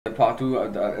part 2,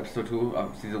 episode 2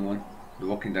 of season 1, The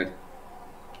Walking Dead.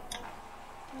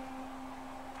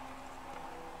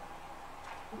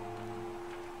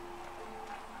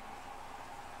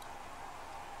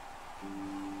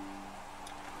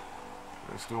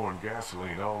 They're storing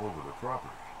gasoline all over the property.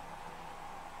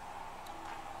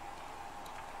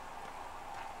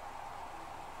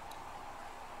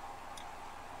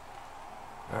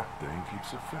 That thing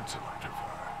keeps the fence electrified.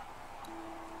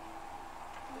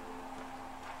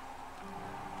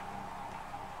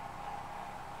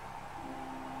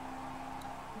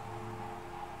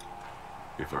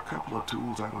 If a couple of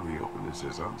tools out in the open is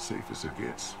as unsafe as it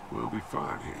gets, we'll be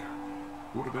fine here.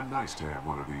 Would have been nice to have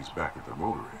one of these back at the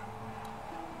motor inn.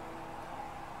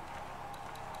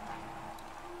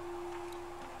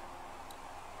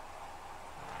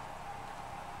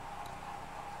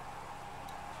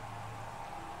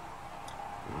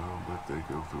 I'll bet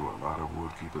they go through a lot of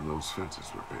wood keeping those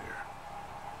fences repaired.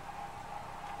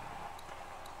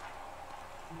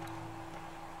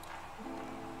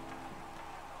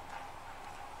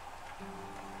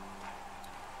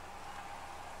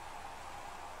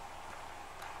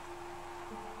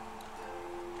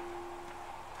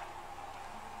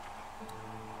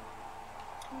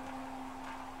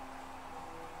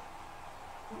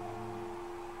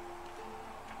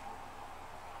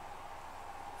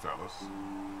 Fellas.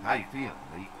 How you feeling,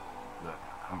 Lee? Look,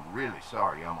 I'm really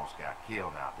sorry you almost got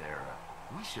killed out there.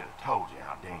 We should have told you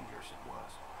how dangerous it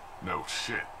was. No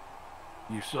shit.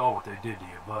 You saw what they did to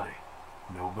your buddy.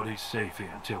 Nobody's safe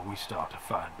here until we start to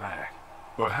fight back.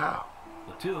 But how?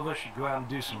 The two of us should go out and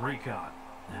do some recon.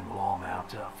 Then we'll all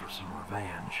mount up for some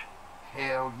revenge.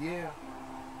 Hell yeah.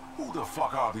 Who the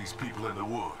fuck are these people in the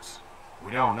woods?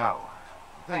 We don't know.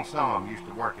 I think some of them used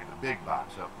to work at the big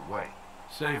box up the way.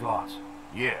 Save lots.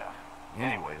 Yeah.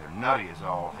 Anyway, they're nutty as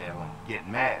all hell and get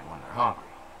mad when they're hungry.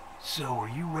 So are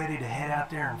you ready to head out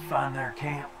there and find their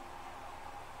camp?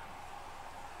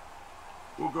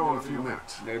 We'll go in a few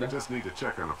minutes. Just need to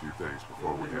check on a few things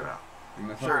before we head out.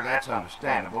 Sure, that's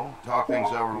understandable. Talk things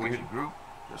over with your group.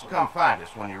 Just come find us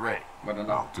when you're ready.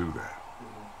 I'll do that.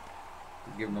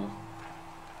 Give those.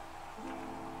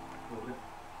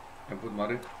 Em put vào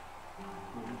đi.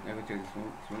 Em phải chạy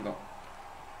xuống góc.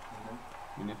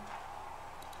 Đi đi.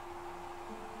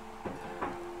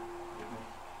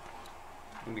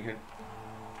 Không đi hết.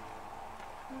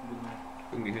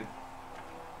 Không đi hết.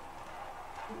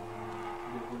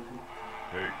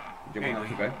 Hey. Hey,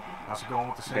 Lee. How's it going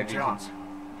with the St. John's?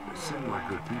 They seem like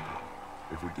good people.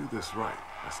 If we do this right,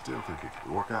 I still think it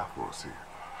could work out for us here.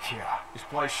 Yeah, this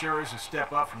place sure is a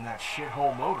step up from that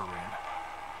shithole motor inn.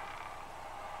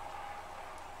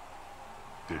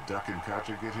 Did Duck and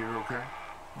Katja get here okay?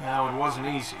 No, it wasn't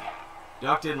easy.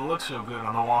 Duck didn't look so good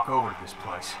on the walk over to this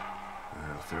place.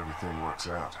 Well, if everything works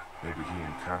out, maybe he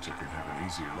and Katja can have an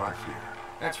easier life here.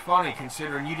 That's funny,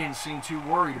 considering you didn't seem too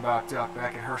worried about Duck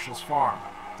back at Herschel's farm.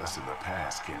 That's in the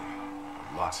past, Kenny.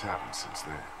 But lots happened since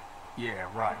then. Yeah,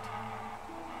 right.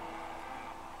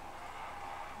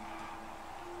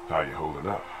 How you holding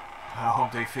up? I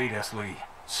hope they feed us, Lee.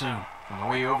 Soon. On the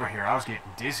way over here, I was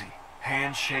getting dizzy.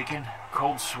 Hands shaking,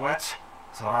 cold sweats.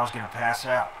 Thought I was gonna pass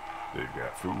out. They've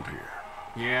got food here.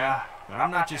 Yeah, but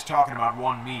I'm not just talking about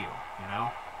one meal, you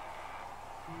know?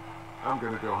 I'm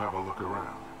gonna go have a look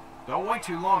around. Don't wait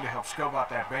too long to help scope out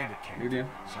that bandit camp. Yeah.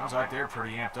 Sounds like they're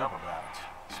pretty amped up about it.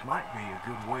 This might be a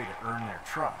good way to earn their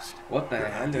trust. What the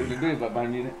hell? They're doing about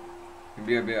buying it.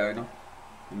 Be a bit, you know.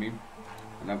 I mean,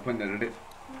 and I'm putting it at it.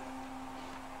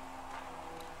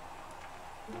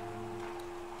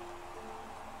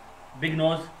 Big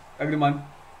nose. Ugly man.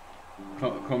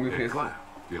 Comb your Hey, face. Clem,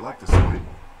 do you like the swing?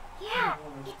 Yeah,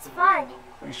 it's fun.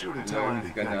 Be sure to tell Andy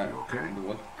thank you, okay?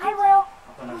 I will.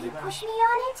 Will you push me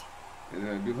on it?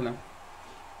 Beautiful now.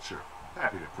 Sure.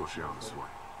 Happy to push you on the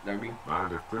swing. Lovely.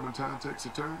 Mind if Clementine takes a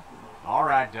turn? All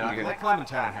right, Doug. Let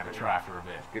Clementine have a try for a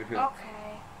bit. Get a feel.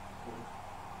 Okay.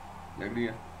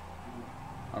 Lovely.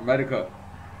 America.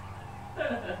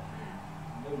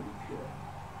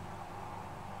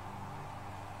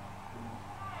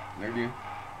 Lovely.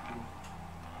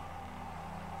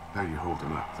 How you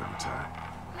holding up, Clementine?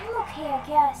 I'm okay, I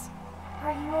guess.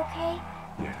 Are you okay?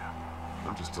 Yeah.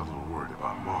 I'm just a little worried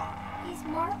about Mark. Is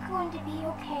Mark going to be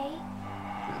okay?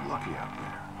 Been lucky out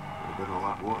there. Could have been a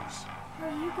lot worse. Are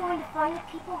you going to find the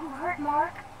people who hurt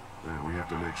Mark? And we have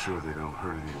to make sure they don't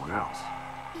hurt anyone else.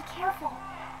 Be careful.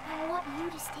 I want you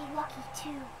to stay lucky,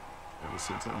 too. Ever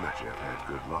since I met you, I've had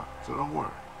good luck, so don't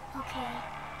worry. Okay.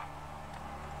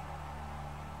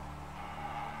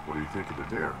 What do you think of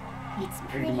the dairy? It's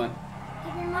pretty.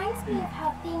 It reminds me of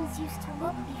how things used to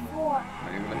look before.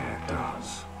 Yeah, it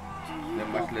does. Do you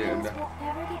think things will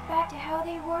ever get back how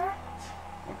they were?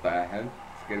 What the hell?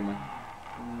 Scary man.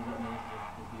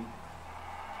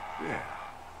 Yeah,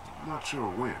 not sure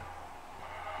when.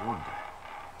 One day,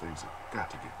 things have got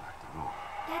to get back to normal.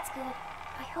 That's good.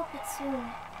 I hope it's soon.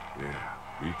 Yeah,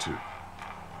 me too.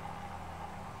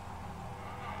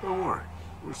 Don't worry,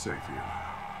 we're safe here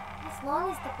now. As long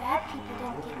as the bad people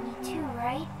don't get me too,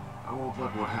 right? I won't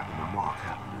let what happened to Mark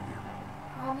happen to you.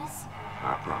 Promise?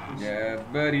 I promise. Yeah,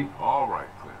 buddy. All right,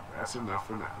 Cliff, that's enough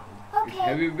for now. It's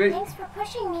heavy, Okay, bitch. thanks for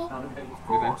pushing me. Of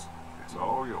course, it's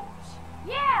all yours.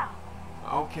 Yeah!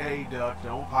 Okay, Duck,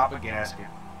 don't pop a gasket.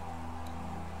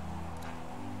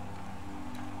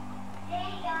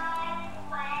 Hey guys,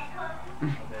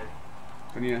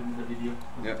 Kan ya?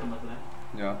 Ya.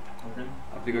 Ya.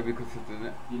 Apa tiga bikut situ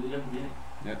ni?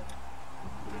 Ya.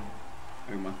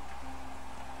 Ayo mah.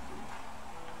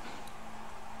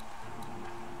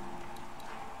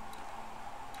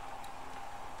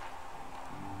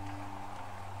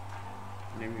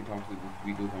 Let me talk to this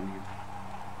video from here.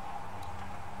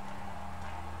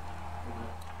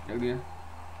 Jak dia?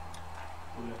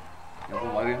 Yang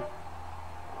kemarin?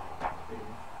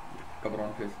 Cover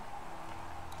on face.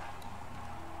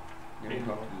 Let me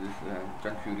talk to this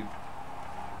John Fury.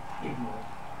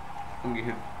 Không ghi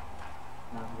hình.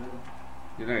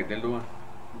 Cái này tên luôn à?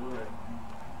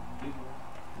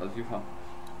 That's you from.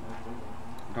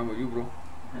 I'm talking about you, bro.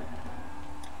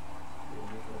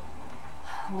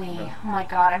 Lee, oh my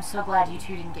god, I'm so glad you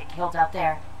two didn't get killed out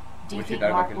there. Do you Wish you think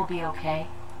died Mark back in- will be okay?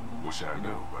 Wish I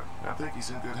knew, but I think he's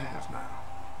in good hands now.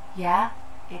 Yeah?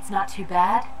 It's not too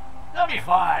bad? They'll be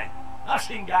fine. I've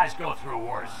seen guys go through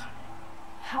worse.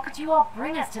 How could you all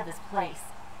bring us to this place?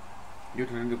 You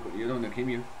don't know came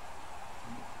here.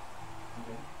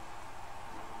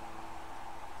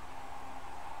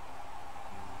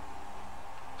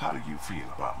 How do you feel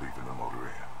about leaving the motor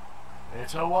inn?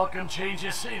 It's a welcome change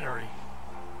of scenery.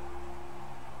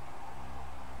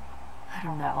 I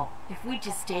don't know. If we'd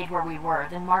just stayed where we were,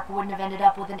 then Mark wouldn't have ended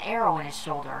up with an arrow in his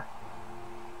shoulder.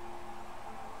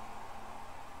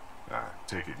 I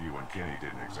take it you and Kenny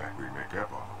didn't exactly make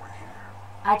up on the way here.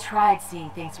 I tried seeing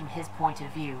things from his point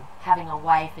of view, having a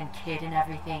wife and kid and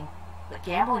everything, but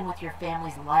gambling with your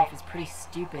family's life is pretty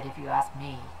stupid if you ask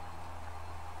me.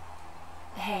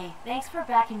 Hey, thanks for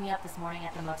backing me up this morning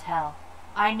at the motel.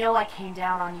 I know I came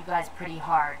down on you guys pretty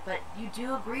hard, but you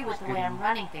do agree with the way I'm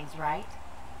running things, right?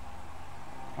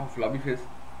 Oh, floppy face.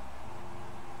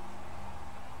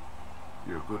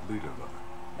 You're a good leader, Lover.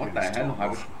 What Kenny's the too hell? How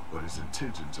emotional, but his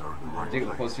intentions are in the right Take a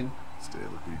place. position. Still,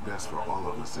 it'd be best for all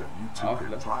of us if you two Oh, could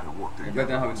look. try to work You together.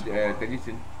 better have once in a while.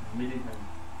 tension.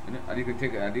 And you can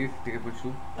take a punch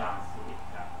too.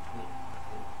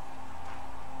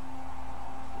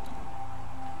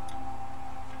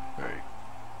 Hey.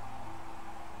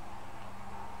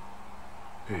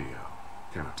 Hey,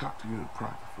 can I talk to you in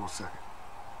private for a second?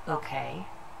 Okay.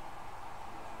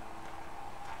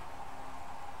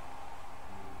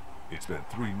 It's been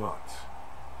 3 months.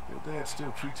 Your dad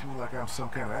still treats me like I'm some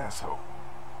kind of asshole.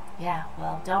 Yeah,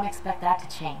 well, don't expect that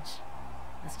to change.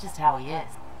 That's just how he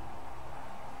is.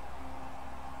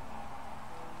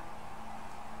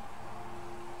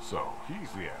 So,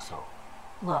 he's the asshole.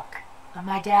 Look,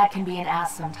 my dad can be an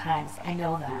ass sometimes, I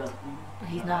know that. But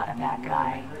he's not a bad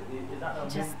guy.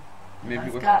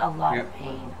 He's got a lot of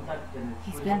pain.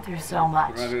 He's been through so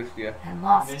much, Yeah. and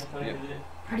lost Yeah.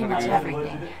 pretty much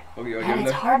everything. Okay, And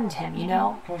it's hardened him, you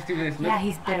know? Yeah,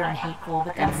 he's bitter and hateful,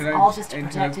 but that's all just to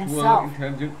protect himself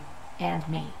and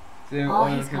me. All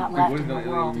he's got left in the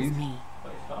world is me.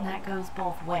 And that goes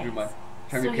both ways.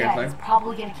 So yeah, he's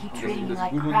probably gonna keep treating me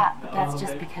like crap, but that's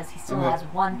just because he still has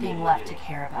one thing left to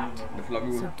care about.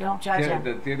 So don't judge him.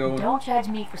 And don't judge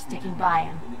me for sticking by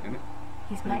him.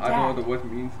 He's my I don't know what the dad, word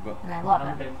means, but and I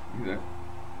love him.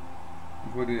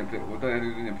 what are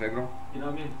you doing in playground?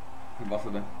 What's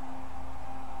that?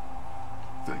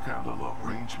 Think our little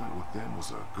arrangement with them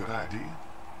was a good idea?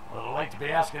 A little late to be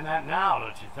asking that now,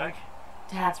 don't you think?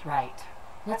 Dad's right.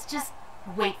 Let's just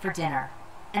wait for dinner.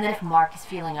 And then if Mark is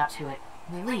feeling up to it,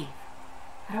 we leave.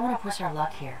 I don't want to push our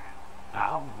luck here.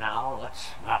 Now, let's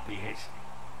not be hasty.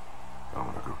 I'm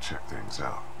gonna go check things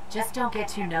out. Just don't get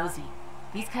too nosy.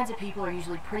 These kinds of people are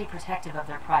usually pretty protective of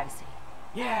their privacy.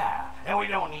 Yeah, and we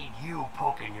don't need you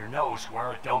poking your nose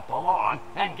where it don't belong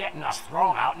and getting us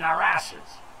thrown out in our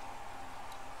asses.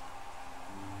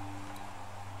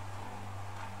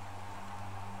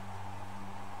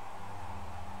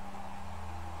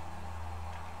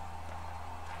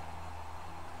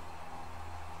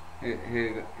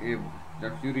 Hey,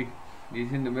 John Fury,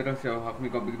 he's in the middle, so how come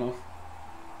you got big nose?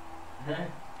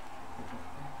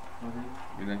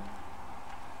 You know?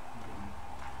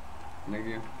 Like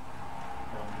you.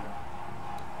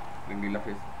 Ring gila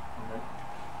face.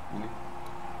 Ini.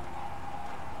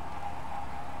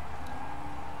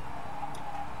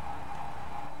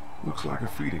 Looks like a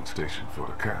feeding station for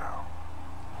the cow.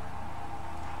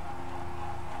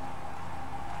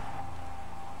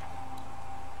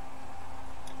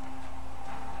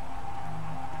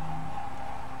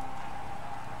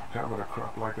 Having a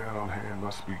crop like that on hand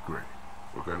must be great.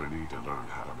 We're gonna need to learn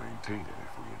how to maintain it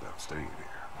if we end up staying here.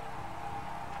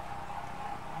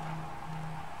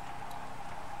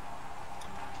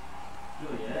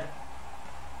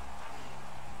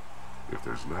 If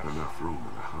there's not enough room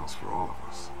in the house for all of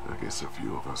us, I guess a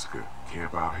few of us could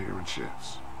camp out here in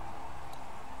shifts.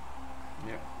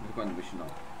 Ya, itu kan mission now.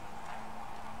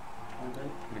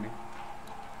 Ini.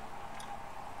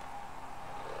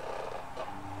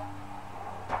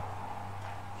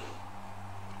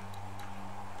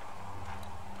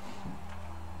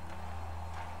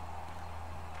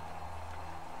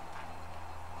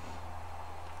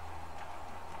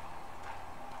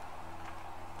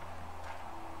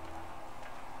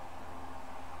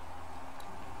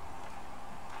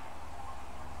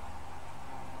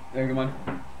 Hey, come on.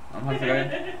 I'm Hans again.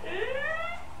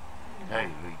 Hey,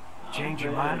 Lee. Change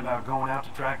your mind about going out to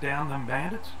track down them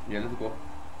bandits? Yeah, let's go.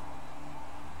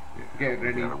 Yeah, Get we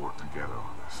ready. gotta work together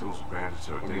on this. Those bandits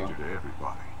are a danger to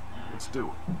everybody. Let's do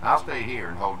it. I'll stay here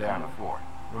and hold down the fort.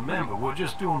 Remember, we're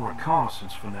just doing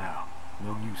reconnaissance for now.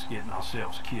 No use getting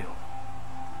ourselves killed.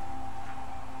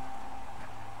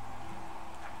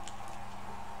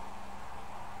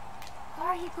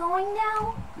 Are you going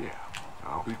now? Yeah,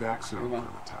 I'll be back soon Come on.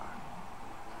 another time.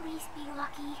 Please be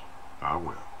lucky. I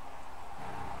will.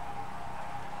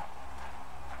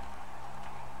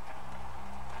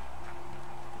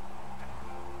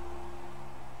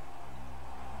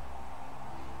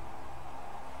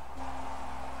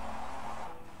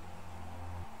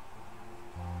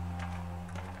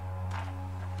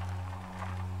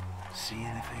 See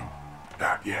anything?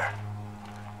 Not yet.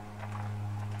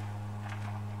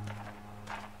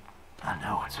 I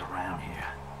know it's around here.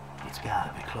 It's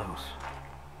gotta be close.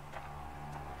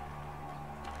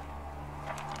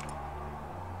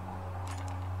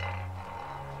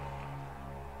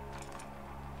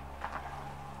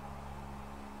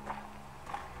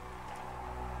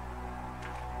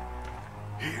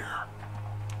 Here.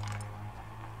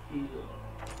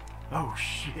 Oh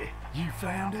shit, you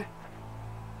found it?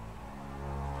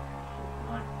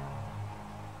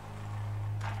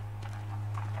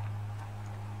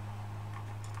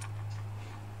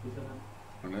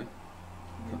 Okay.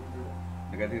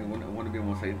 I got this. I want to be on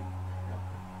one side.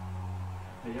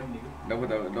 Don't put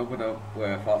the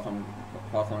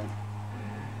fast on.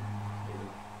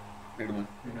 Take the one.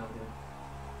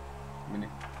 Mini.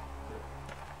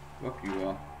 Fuck you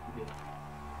all.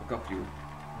 Fuck up you.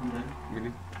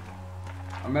 Mini.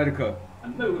 America. See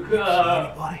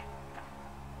anybody?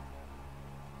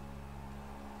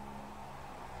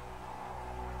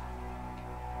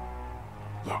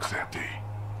 Looks empty.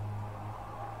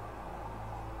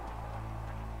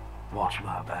 Watch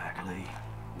my back, Lee.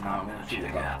 I'm gonna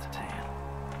check out the tent.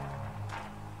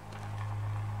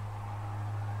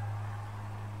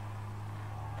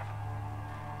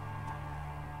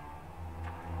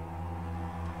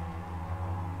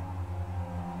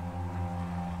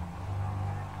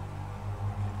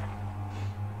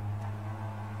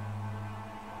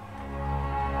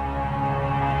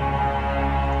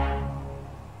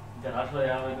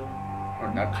 Or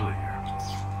not. Clear.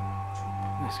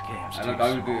 This camp's I too don't know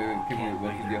how small. to keep Can't it be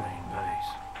working their there. main base.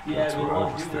 That's what I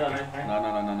was thinking.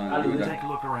 No. Do Take that. a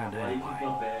look around anyway. I'm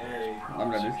Probably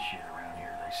ready. some shit around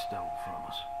here they stole from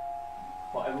us.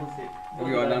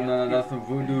 Okay, no, that's some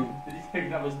voodoo. Okay.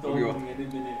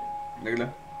 Regular.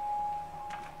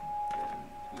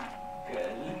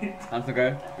 Hands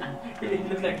okay? Do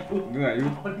that, you.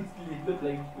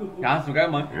 Hands okay,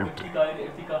 man. Empty.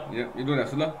 Yeah, you do that,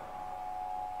 Sula.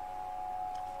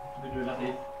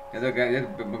 Yeah, the guy, yeah,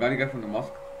 the Bengali guy from the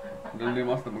mosque. The only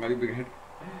mosque, the Bengali big head.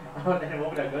 That's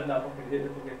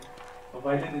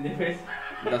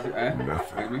it, eh?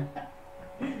 Nothing. Tell me.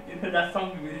 That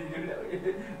song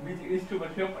which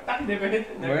instrument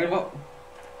Where about?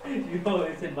 you know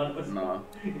it's in Barnabas. No.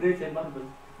 You know it's in Barnabas.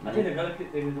 I think the girl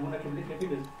the one that can lift her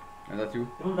fingers. Is that you?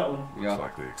 You know that one? Yeah. Looks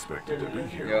like they expected to be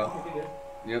here. Yeah. Fingers.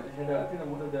 Yep. I think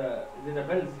one of the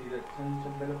bells,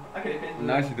 some bell. Okay,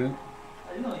 Nice, you did.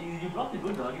 You know, you blocked it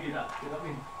good though, I'll give you that. You know what I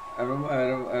mean? I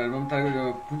remember telling you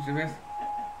to punch your face.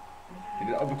 He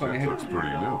did uppercut in your That head. looks pretty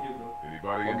new.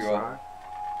 Anybody Okay, inside?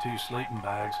 2 sleeping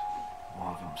bags.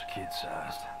 One of them's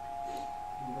kid-sized.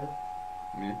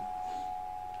 Me.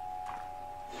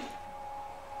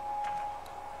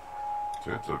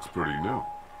 Tent looks pretty new.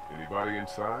 Anybody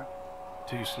inside?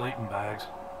 2 sleeping bags.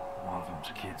 One of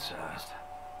them's kid-sized.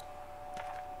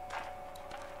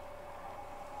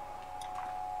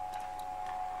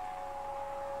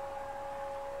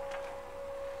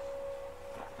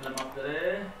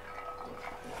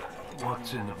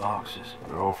 What's in the boxes?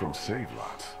 They're all from save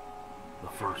lots. The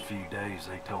first few days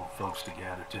they told folks to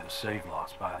gather to the save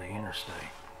lots by the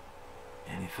interstate.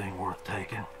 Anything worth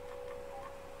taking?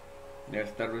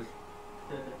 Yes, that was.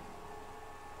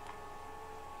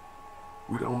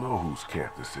 We don't know whose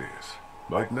camp this is.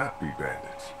 Might not be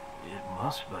bandits. It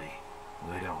must be.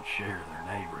 They don't share their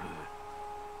neighborhood.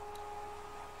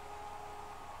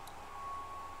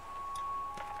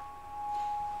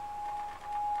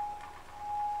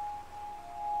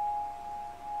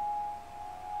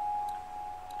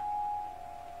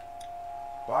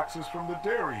 Boxes from the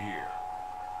dairy here.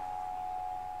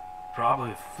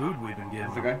 Probably the food we've been Ist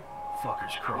given. so geil.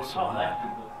 Fuckers cross the line.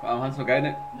 Warum hast du geil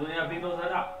nicht?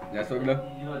 Ja, so geil.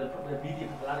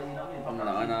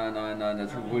 Nein,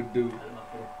 das ist wohl du.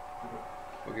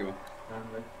 Okay, well.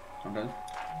 Sometimes.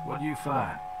 What do you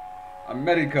find?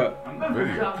 America.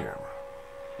 Video camera.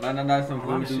 Nein, ist noch Let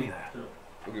wohl me see du. that.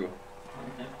 Okay, well.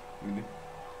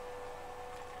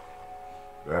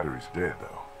 Battery's dead,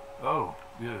 though. Oh,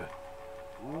 good.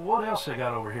 What else they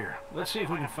got over here? Let's see if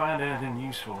we can find anything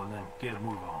useful and then get a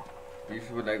move on.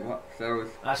 Useful like what?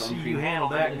 Sarah's. I see you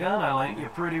handled that gun I lent you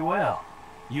pretty well.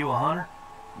 You a hunter?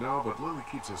 No, but Lily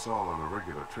keeps us all on a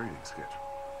regular training schedule.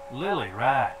 Lily,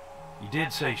 right. You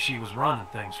did say she was running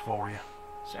things for you.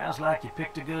 Sounds like you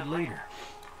picked a good leader.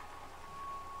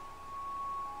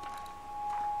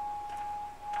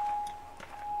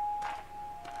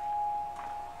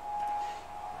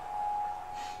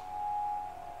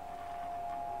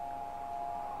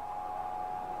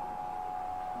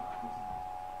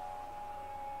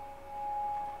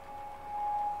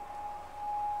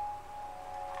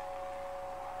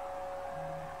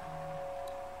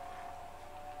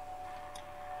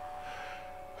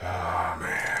 Oh,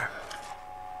 man.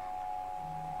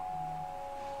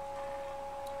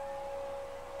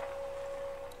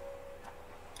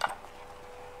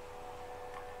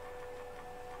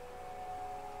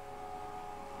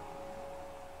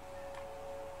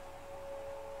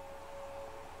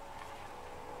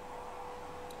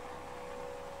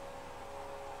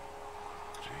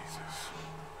 Jesus.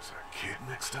 Is a kid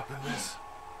mixed up in this?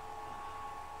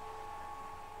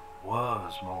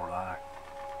 Was more like.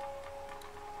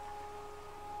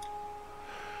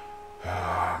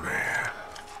 Oh, man.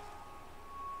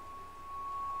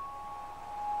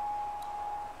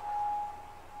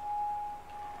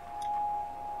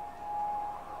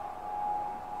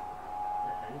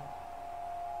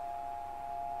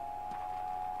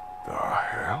 The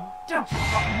hell? Don't you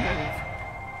fucking move.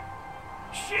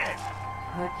 Shit!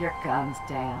 Put your guns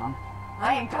down.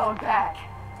 I ain't going back.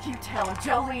 You tell him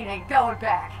Jolene ain't going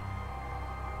back.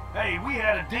 Hey, we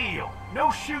had a deal.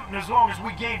 No shooting as long as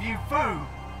we gave you food.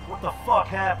 What the fuck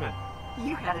happened?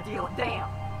 You had a deal with them.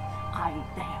 I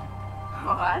ain't them.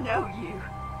 Oh, I know you.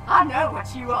 I know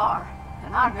what you are.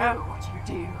 And I know what you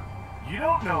do. You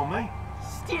don't know me.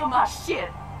 Steal my shit.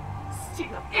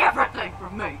 Steal everything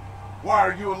from me. Why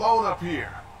are you alone up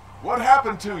here? What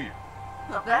happened to you?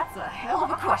 Well, that's a hell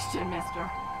of a question, mister.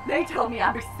 They told me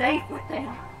I'd be safe with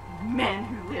them. Men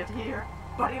who lived here.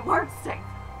 But it weren't safe.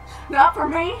 Not for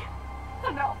me.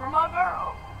 And not for my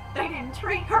girl. They didn't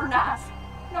treat her nice.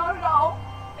 Not at all.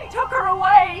 They took her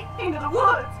away into the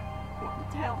woods.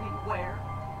 Wouldn't tell me where.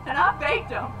 And I begged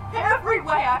them every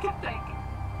way I could think.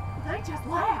 They just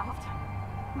laughed.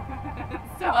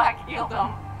 So I killed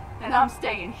them. And I'm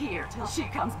staying here till she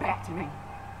comes back to me.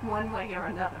 One way or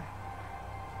another.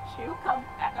 She'll come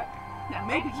back. Now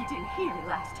maybe you didn't hear me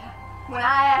last time. When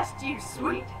I asked you,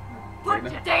 sweet, put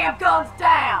your damn guns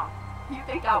down. You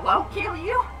think I won't kill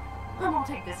you? I'm gonna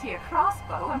take this here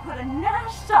crossbow and put a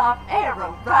nice sharp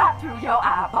arrow right through your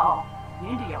eyeball.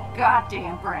 Into your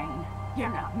goddamn brain. You're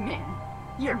not men.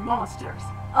 You're monsters.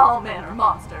 All men are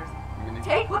monsters.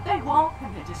 Take what they want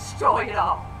and then destroy it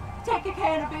all. Take a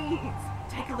can of beans.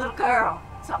 Take a little girl.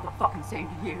 It's not the fucking same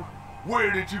to you.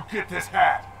 Where did you get this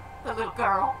hat? The little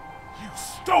girl. You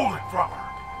stole it from her!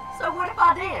 So what if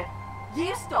I did?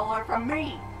 You stole her from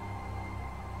me.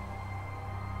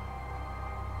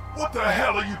 What the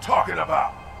hell are you talking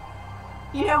about?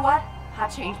 You know what? I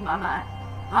changed my mind.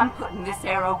 I'm putting this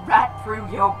arrow right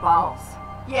through your balls.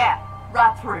 Yeah,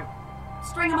 right through.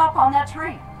 String them up on that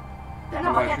tree. Then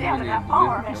I'm gonna head down to that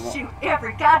farm and shoot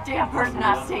every goddamn person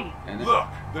I see. Look,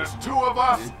 there's 2 of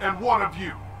us and 1 of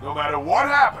you. No matter what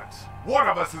happens, one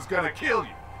of us is gonna kill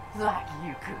you. Like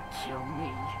you could kill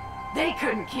me. They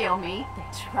couldn't kill me. They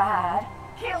tried.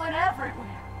 Killing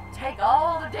everywhere. Take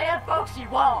all the dead folks you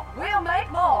want. We'll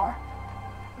make more.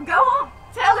 Go on.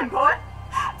 Tell him, boy.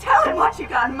 Tell him what you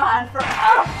got in mind for...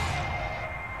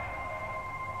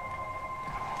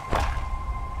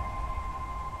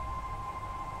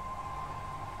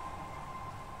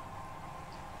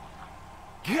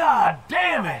 God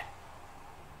damn it!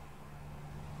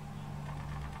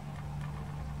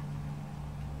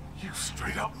 You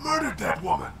straight up murdered that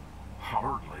woman!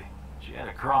 Hardly. She had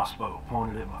a crossbow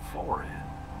pointed at my forehead.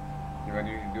 Ja, weil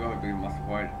die Dörfer wegen was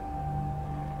wollen.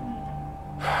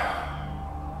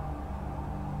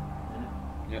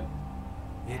 Yep.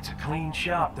 It's a clean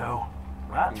shot, though.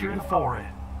 Right through the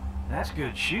forehead. That's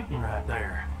good shooting right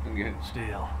there. Okay.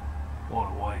 Still,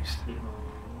 what a waste.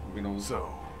 You know.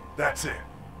 So, that's it.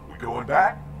 We going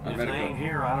back? If they ain't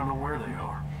here, I don't know where they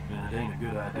are. And it ain't a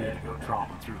good idea to go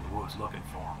tromping through the woods looking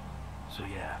for them. So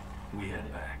yeah, we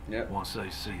head back. Yep. Once they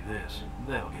see this,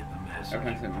 they'll get the message. Jag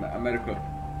kan säga America.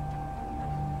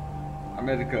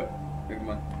 America. Big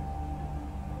man.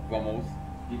 Vamos.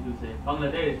 Did you say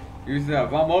Bangladesh? You say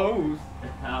vamos.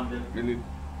 Um, Really?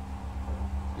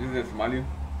 This is Somali.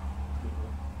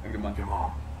 Big man. Come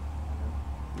on.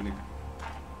 Really?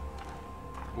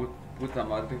 Put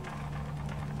some other.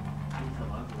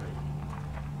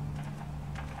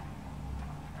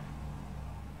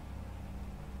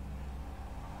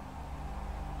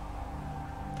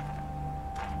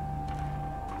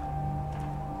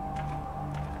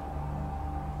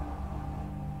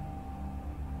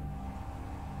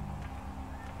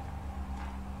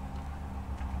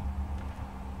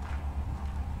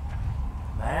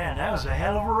 Man, that was a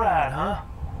hell of a ride, huh?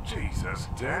 Jesus,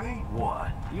 Danny.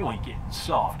 What? You ain't getting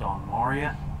soft on them, are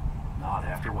ya? Not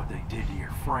after what they did to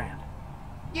your friend.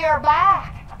 You're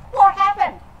back. What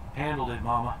happened? Handled it,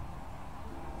 Mama.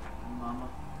 Mama.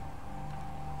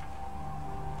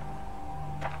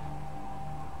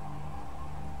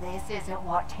 This isn't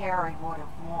what Terry would have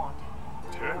wanted.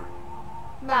 Terry?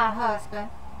 My husband.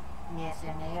 Miss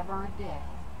him every day.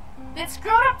 Then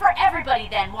screw it up for everybody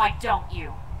then, why don't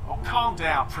you? Oh, calm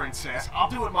down, Princess. I'll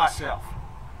do it myself.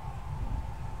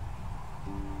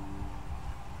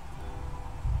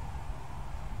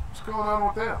 What's going on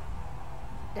with them?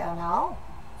 Dunno.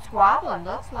 Squabbling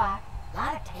looks like.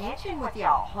 Lot of tension with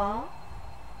y'all, huh?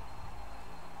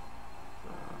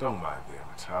 Don't mind them,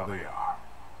 it's how they are.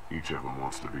 Each of them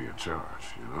wants to be in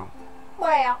charge, you know?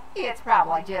 Well, it's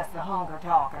probably just the hunger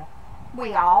talking.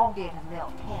 We all get a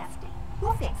little testy.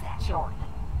 We'll fix that shortly.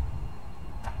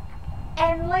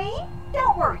 And Lee,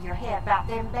 don't worry your head about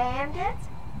them bandits.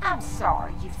 I'm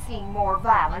sorry you've seen more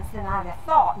violence than I'd have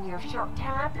thought in your short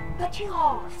time, but you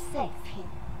all are safe here.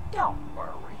 Don't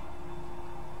worry.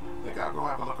 Think I'll go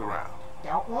have a look around.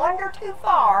 Don't wander too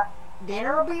far.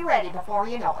 Dinner'll be ready before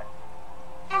you know it.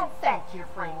 And thank your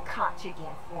friend Conch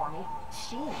again for me.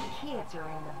 She and the kids are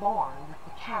in the barn with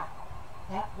the cow.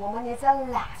 That woman is a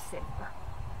lifesaver.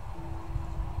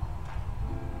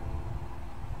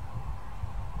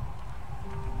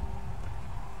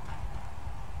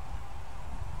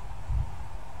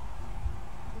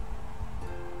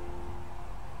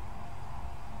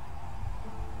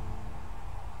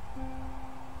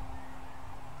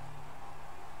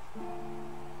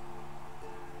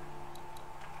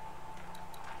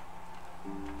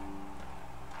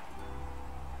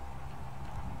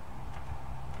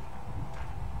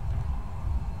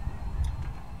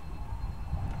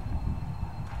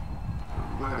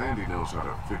 I'm glad Andy knows how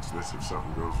to fix this if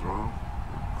something goes wrong.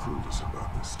 I'm clueless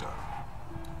about this stuff.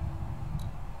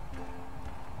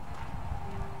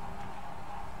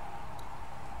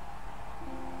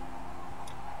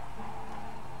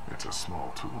 It's a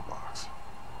small toolbox.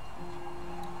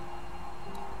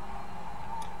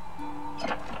 I'm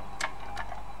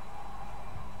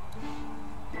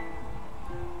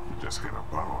just gonna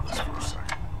borrow this for a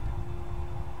second.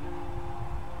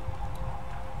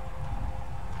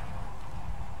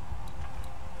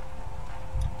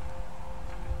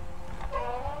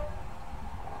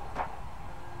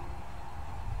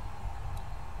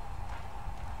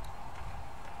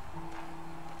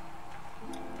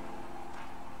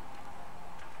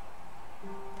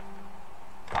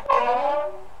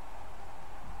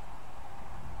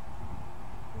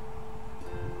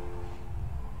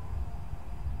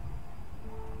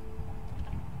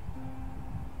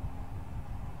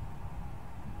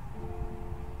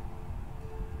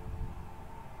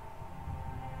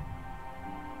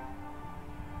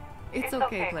 It's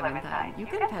okay, Clementine. You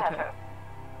can pet her.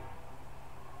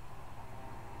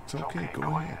 It's okay, go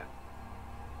ahead.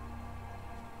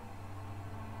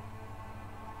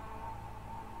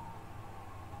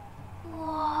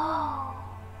 Whoa.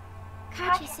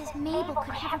 says Mabel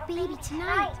could have a baby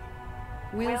tonight.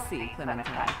 We'll see,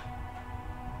 Clementine.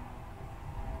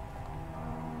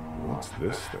 What's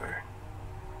this thing?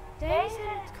 Daddy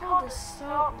said it's called a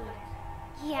salt lick.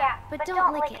 Yeah, but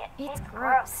don't lick it. It's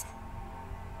gross.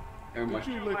 Did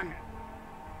you lick it?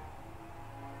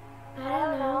 I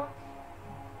don't know.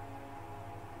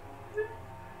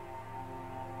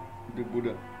 The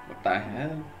Buddha. What the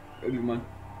hell? Everyone.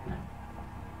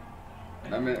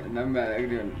 Name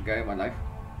guy in my life.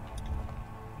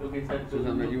 Look inside So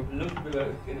some of you. Look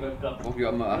in webcam. Hope you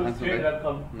are Look Hansu straight guy.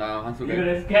 webcam. Nah, Hansu Even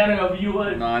guy. a scanner of you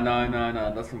all.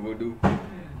 Nah. That's some voodoo.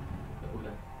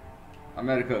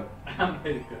 America.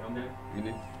 America.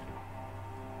 Ini.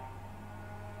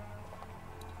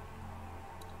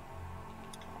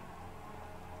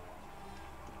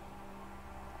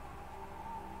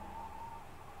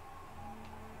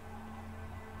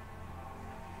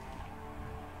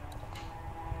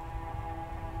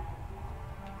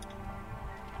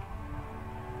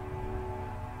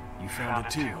 You found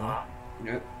it too, huh?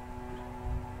 Yep.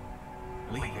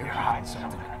 Lee, they're hiding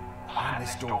something behind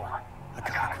this door. I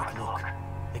got a quick look.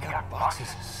 They got boxes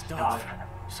of stuff.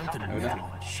 Something metal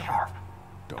and sharp.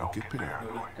 Don't get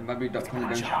paranoid. It might be Dr.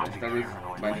 Dunn started by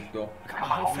this door. I got my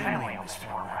whole family in this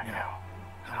farm right now.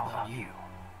 How about you?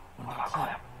 What about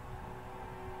Clem?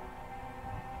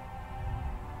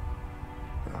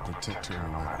 I'll protect her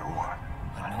no matter what.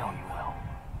 I know you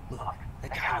will. Look,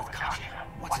 that guy with Kasha,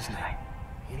 what's his name?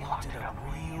 He locked it up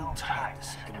real tight the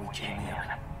second we came in.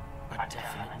 I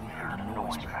definitely heard a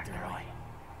noise back there,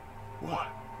 Lee. What?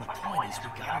 My point is,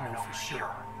 we gotta know for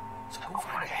sure. So go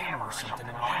find a hammer or something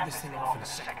and I'll have this thing off in a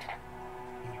second.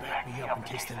 You back me up in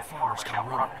case them farmers come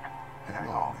running. Hang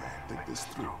on, man. Think this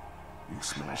through. You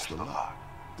smash the lock.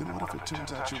 Then what if it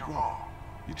turns out you're wrong?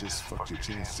 You just fucked your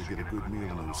chance to get a good meal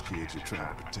on those kids you're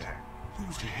trying to protect.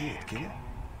 Use your head, kid.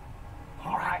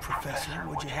 All right, Professor,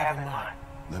 what'd you have in mind?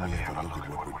 Let me have a look at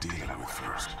what we're dealing with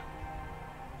first.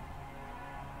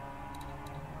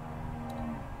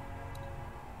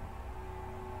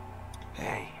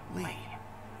 Hey, Lee,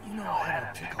 you know how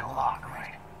to pick a lock,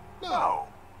 right? No!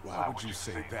 Why would you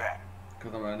say that?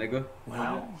 Because I'm a nigga.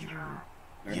 Well,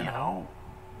 you're, you know,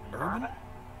 urban?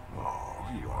 Oh,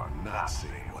 you are not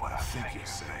saying what I think you're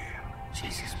saying.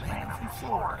 Jesus, man, I'm from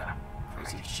Florida.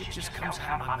 Crazy shit just comes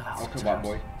out of my mouth Okay, sometimes.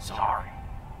 boy. Sorry.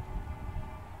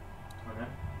 Okay.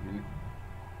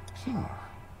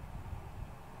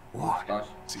 What? Stash.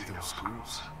 See those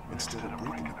screws? Instead of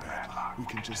breaking the padlock, we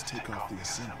can just take off the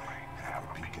assembly, have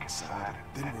a peek inside,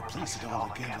 then replace it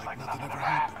all again like nothing ever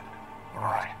happened. All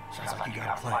right, sounds like you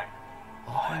got a plan.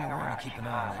 I'll hang around and keep an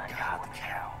eye on that guy with the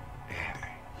cow. Andy.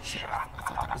 Shit, I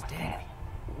thought that was Danny.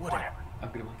 Whatever.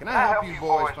 Can I help you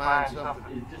boys find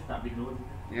something? It's just not big noise.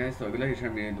 Yeah, so I'm gonna show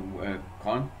me the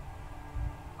con.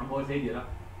 I'm always saying that.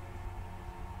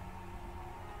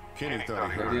 Kenny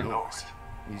thought he heard a noise.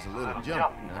 He's a little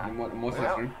jumpy, huh? Most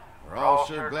Well, of we're all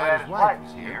sure glad his wife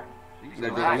is here. She's a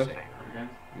They're lifesaver.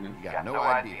 the You got no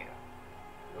idea.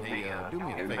 Hey, do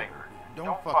me a favor.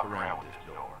 Don't fuck around with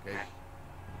this door, okay?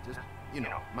 Just, you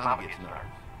know, Mama gets nervous.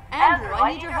 Andrew,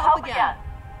 I need your help again.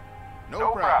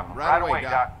 No problem. Right away,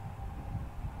 Doc.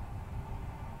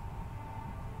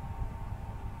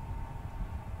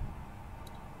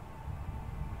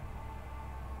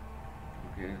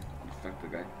 Okay, distract the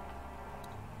guy.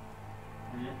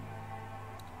 Yeah.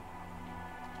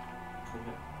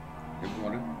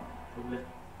 Everyone.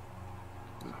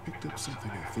 I picked up something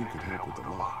I think could help with the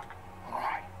lock. All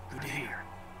right, good to hear.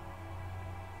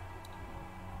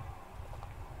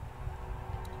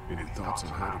 Any thoughts on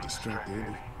how to distract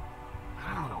Andy?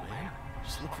 I don't know, man.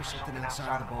 Just look for something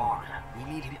outside the barn. We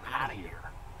need him out of here.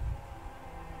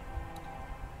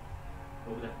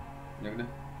 Over there. Jagna,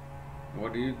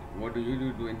 what do you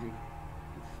do? Do anything?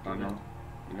 Just stand down.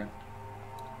 You guys.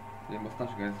 The mustache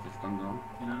guys just stand down.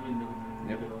 You know, in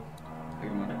the Yep. middle.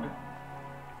 Everyone.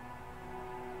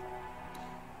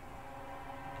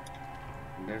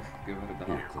 Let's give it a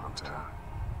Here, down. Clementine.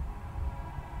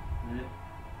 Yeah.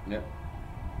 Yep.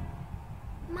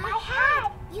 My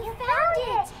hat! You found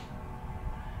it!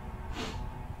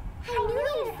 I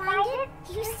knew you'd find it.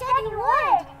 You said you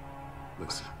would.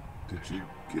 Listen, did you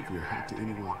give your hat to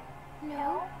anyone?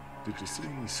 No, Did you see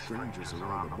any strangers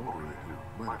around the motorway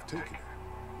who might have taken it?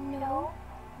 no.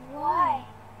 Why?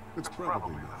 It's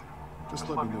probably nothing. Just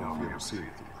let me know if you ever see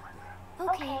anything like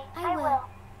that. Okay, I will.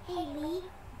 Hey, Lee,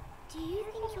 do you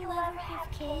think you'll ever have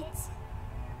kids?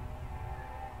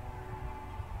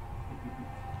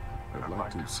 I'd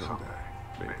like to someday.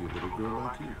 Maybe a little girl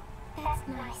like you. That's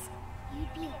nice.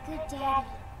 You'd be a good daddy.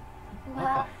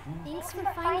 Well, thanks for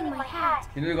finding my hat.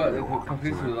 You know you got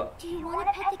complete for that. Do you want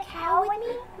to pet the cow with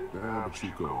me? Yeah, but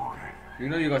you go ahead. You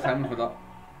know you got salmon for that.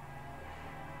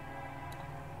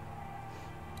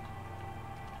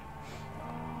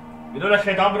 You know that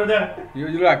shaitan, brother? You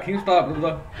like King Star,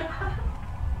 brother.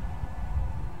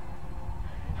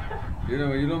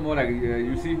 You know more like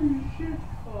you see.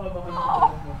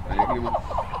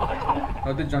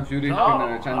 How did John Fury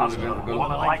channel the girl?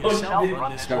 Like yourself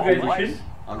run this John Fury.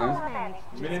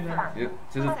 Yeah,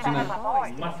 chisel chin.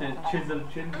 Massive chisel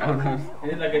chin. Sometimes.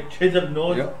 It's like a chisel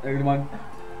nose. Yeah, everyone.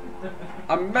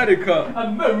 America.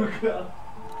 America.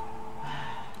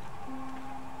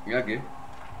 Yeah, okay.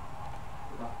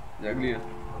 Yeah, clear.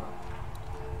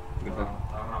 Good sir.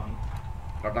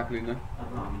 Tata cleaner.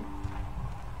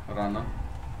 Rana.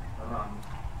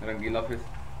 Rangila face.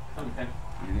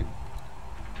 Gini.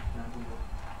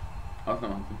 Ask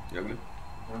nama tu. Ya boleh.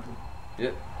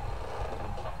 Ya.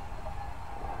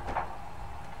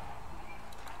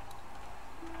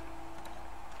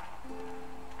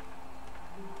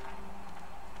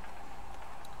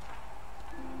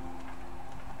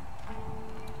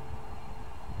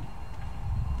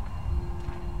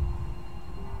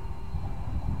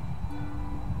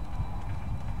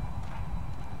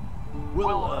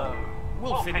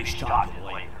 We'll finish talking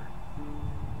later.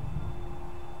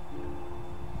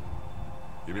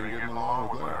 You been getting along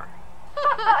with Larry?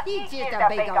 He's just a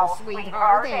big old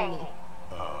sweetheart, ain't he?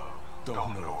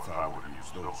 Don't know if I would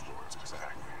use those words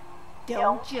exactly.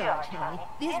 Don't judge, honey.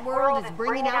 This world is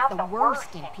bringing out the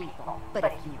worst in people. But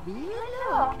if you really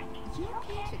look, you'll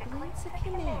catch a glimpse of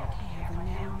humanity every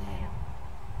now and then.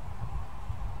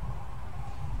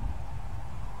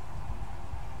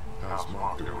 How's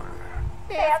Mark doing there?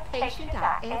 Best patient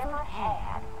I ever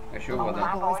had. All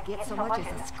my boys get so much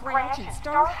as a scratch and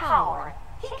start hollering.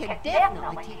 He could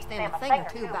definitely teach them a thing or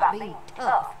two about being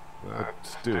tough. I'd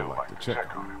still like to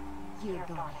check on him. You're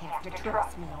gonna have to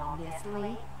trust me on this,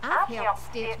 Lee. I've helped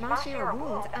stitch my share of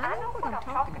wounds. I know what I'm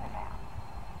talking about.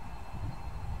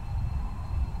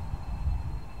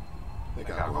 Think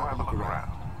I'll go have a look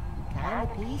around. Kind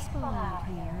of peaceful out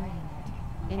here,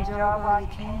 ain't it? Enjoy while you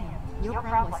can. You'll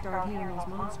probably start hearing those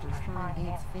monsters trying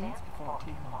against the fence before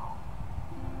too long.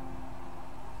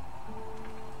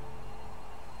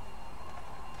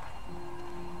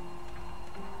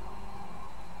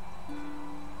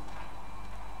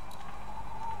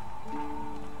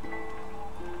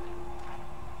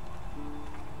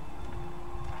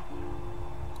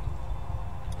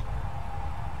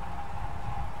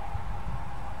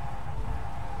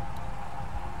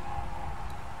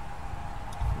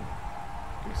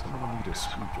 Guess I'm gonna need a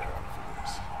screwdriver for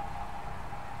this.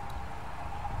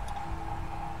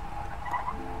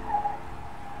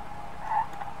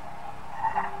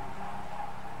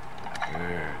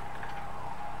 There.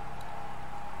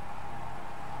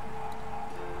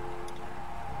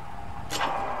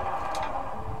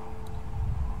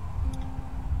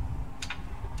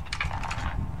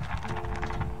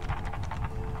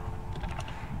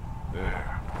 There,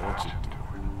 that should do it.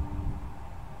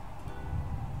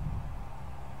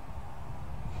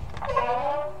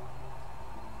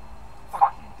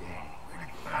 Fucking Danny, where'd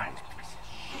you find this piece of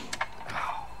shit?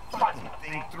 Oh, fucking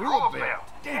thing through a belt.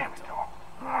 Damn it all.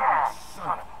 Ah,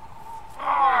 son of a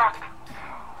fuck.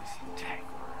 Oh, this will take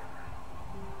forever.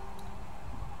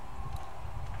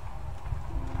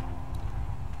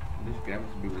 This guy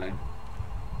must be blind.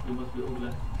 You must be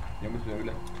ugly. You must be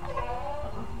ugly.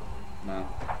 Nah.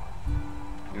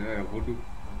 You know, go to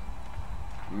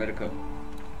America.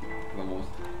 The most.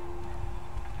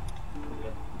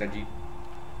 Daji.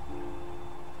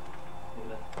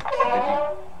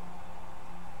 Daji.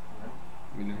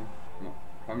 Million. No.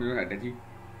 How many are Daji?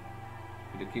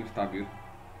 The King Star here.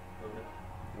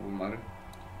 Oh, Mother.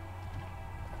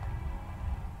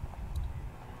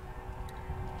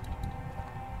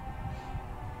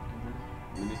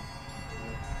 Mini.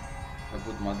 Ya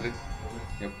puta madre.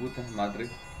 Ya puta madre.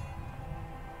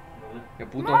 Ya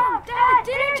puta. Mom, Dad,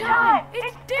 dinner time!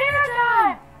 It's dinner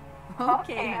time!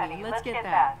 Okay, honey, let's get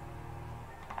that.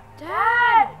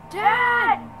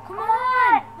 Dad, come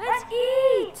on, let's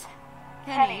eat!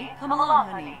 Kenny, come along,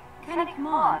 honey. Kenny, come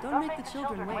on. Don't make the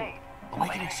children wait. I'll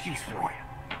make an excuse for you.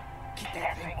 Get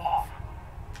that thing off.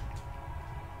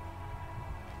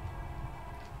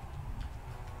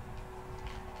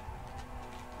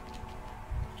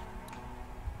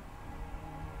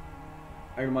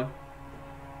 Iron Man.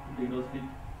 Dino's feet.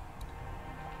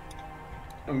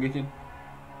 I'm getting.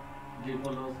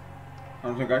 Dino nose.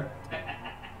 Handsome guy.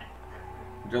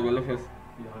 Job well face.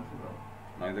 You want to know?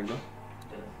 Nice exact.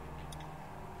 Yes.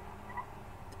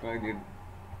 Like it.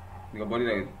 Your body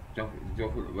like jump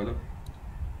well.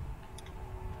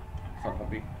 Fuck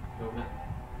puppy. Yoga.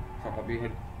 Fuck puppy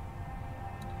head.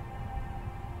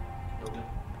 Yoga.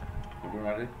 What do you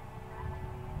want?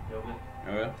 Yoga.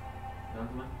 Oh yeah?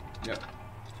 Gentlemen. Yep.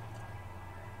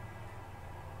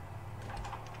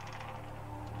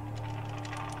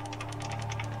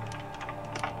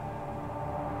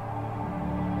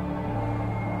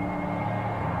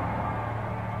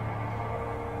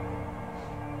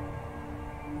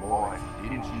 Boys,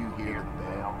 didn't you hear the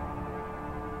bell?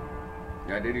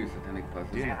 Yeah, I did use satanic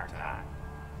puzzles. Dinner time.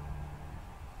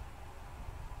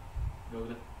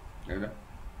 Yoga. Yoga.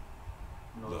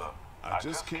 Look, I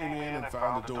just came in and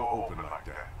found the door open like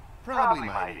that. Probably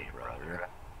my idiot brother.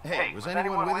 Hey, was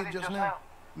anyone with you just now?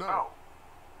 No.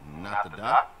 Not the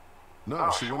doc?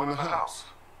 No, she went in the house.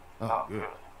 Oh, good.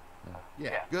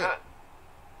 Yeah, good.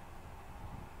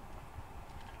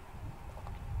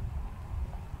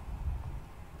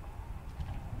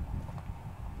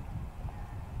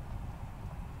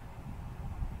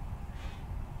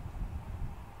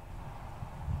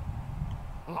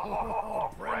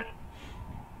 Oh, Brent.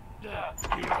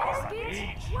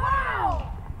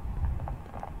 Wow!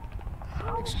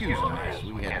 Excuse me, miss.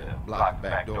 We had to block the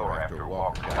back door after a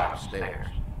walker got upstairs.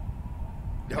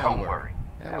 Don't worry.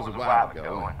 That was a while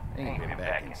ago, and ain't been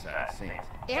back inside since.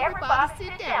 Everybody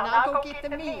sit down, I'll go get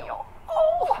the meal.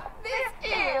 Oh, this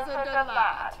is a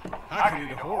delight. I could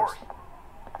eat a horse.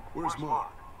 Where's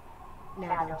Mark?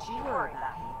 Now don't you worry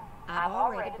about him. I've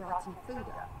already brought some food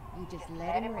up. You just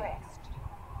let him rest.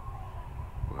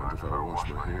 Mind if I wash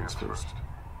my hands first?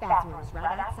 Bathroom's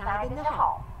right outside in the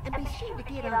hall. And be sure to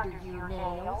get under your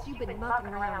nails. You've been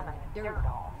mucking around in the dirt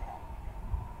all day.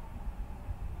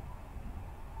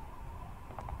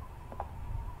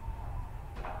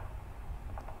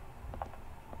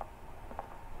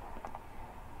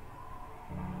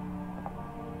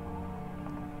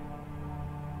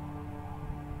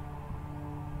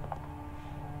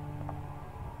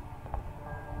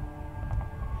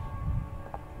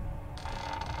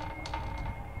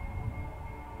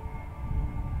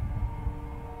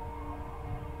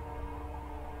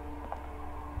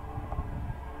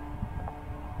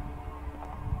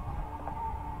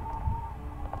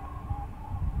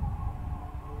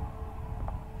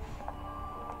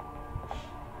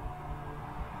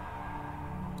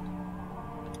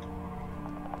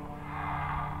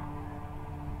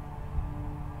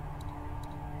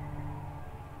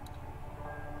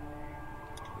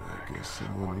 I guess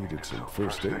someone needed some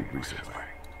first aid recently.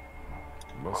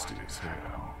 Musty as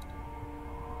hell.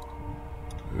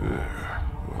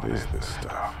 What is this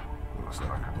stuff? Looks like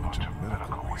a bunch of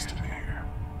medical waste in here.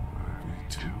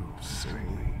 ep2,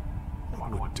 saline.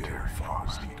 What would dairy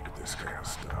farmers need with this kind of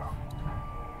stuff?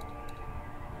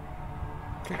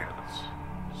 Candles.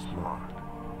 Smart.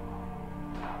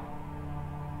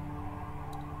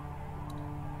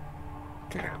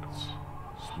 Candles.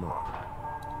 Smart.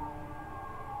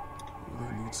 What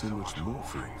do they need so much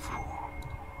morphine for?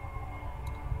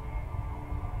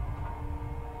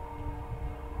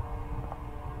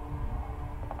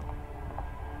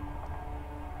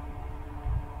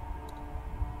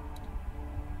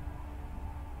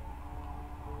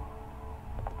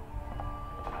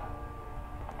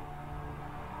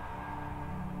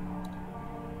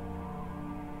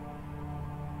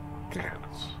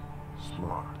 Candles.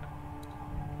 Smart.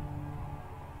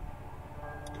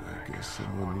 I guess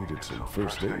someone needed some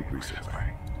first aid recently.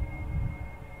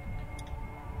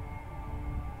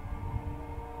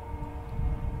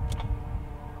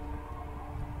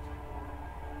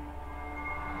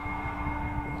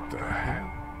 What the hell?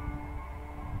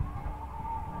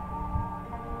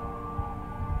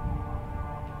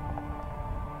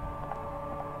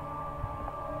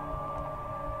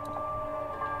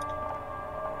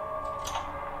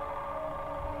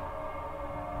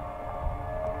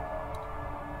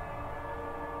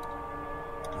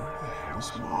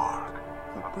 Where's Mark?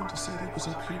 But Brenda said he was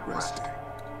up here resting.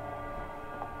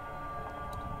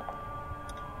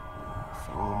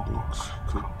 Farm books,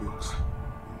 cookbooks,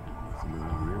 nothing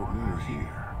out of the ordinary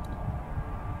here.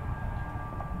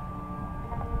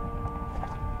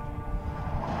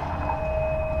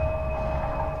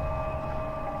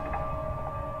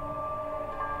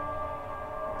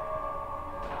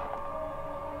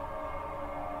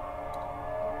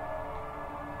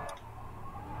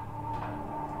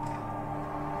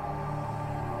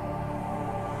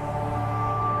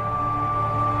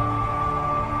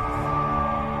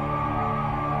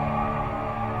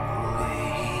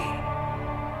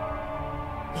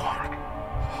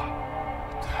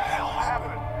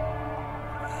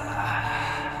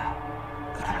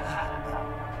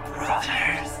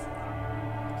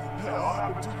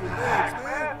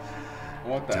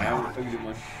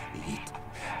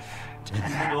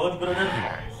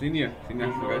 Sini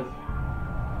langsung guys.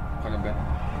 Bukan bed.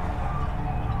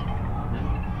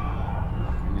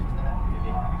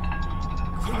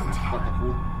 What the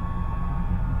food?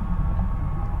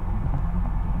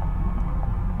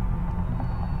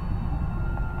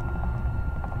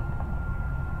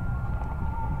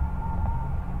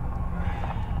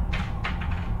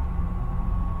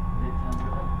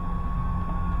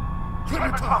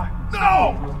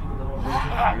 No!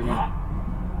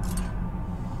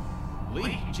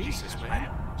 Lee, Jesus, man.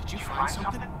 Did you find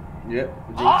something? Yeah.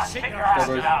 Oh, sit your ass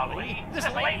down, Lee. This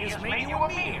lady has made you a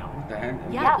meal. What the heck?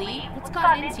 Yeah, Lee, what's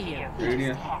gotten into you?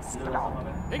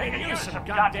 They can use some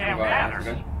goddamn manners.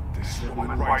 This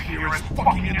woman right here is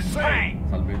fucking insane!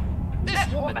 Salve. This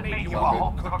woman made you a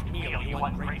home-cooked meal, you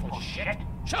ungrateful shit.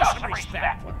 Show some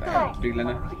respect. What the heck? Big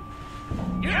Lena.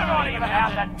 You don't even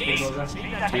have the decency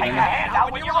to take a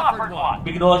handout when you're offered one.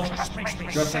 Big nose. Just makes me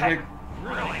Just sick. a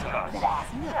Really does.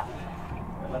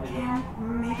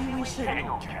 Maybe we should. Hang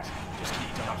on, Cat. Just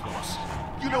keep down close.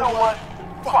 You know what?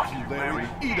 Fuck you, Larry.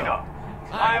 Eat up.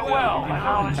 I will, and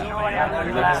I'll enjoy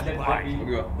every last bite.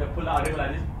 The pull out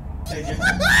like this. Take it.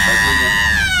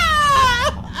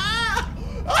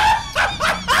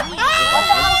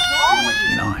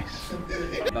 Nice.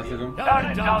 That's it.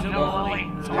 Don't Lee.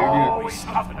 Always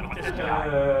stuffing with this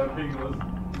guy. Big nose.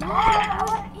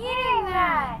 Stop eating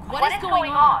that! What is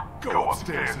going on? Go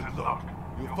upstairs and look.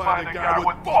 You'll find a guy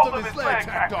with both of his legs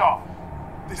hacked off.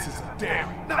 This is a dairy,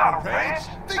 not a ranch.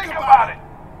 Think about it.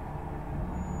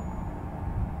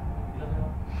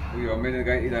 We are made a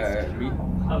guy eat meat.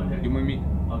 Human meat.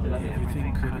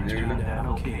 Everything could have turned out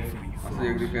okay for you. Alltså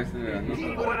jag blir bäst nu.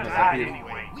 What is that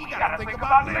anyway? We gotta think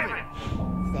about living.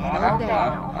 Settle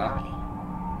down.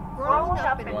 Growing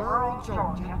up in rural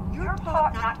Georgia, you're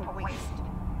taught not to waste.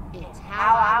 It's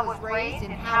how I was raised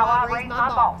and how I raised my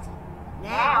boss.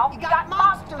 Now, you got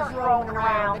monsters roaming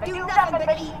around that do nothing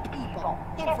but eat people.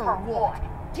 And for what?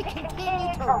 To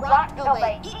continue to rot till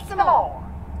they eat some more.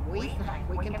 We think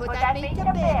we can put that meat to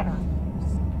bed.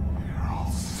 You're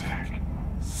all sick.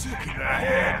 Sick in the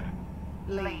head.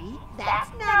 Lee,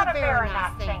 that's not a very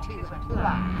nice thing to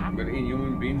imply. But in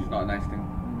human beings, not a nice thing.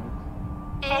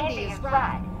 Andy is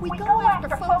right. We go after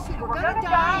folks who are gonna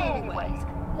die anyways,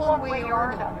 one way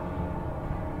or another.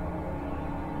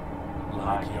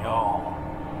 Like y'all.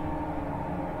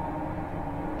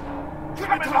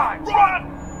 Clementine, run!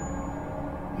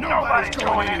 Nobody's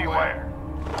going anywhere.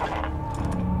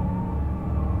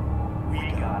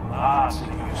 We got lots of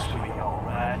use for y'all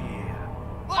right here.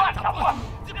 What the fuck?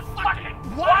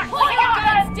 What? Put your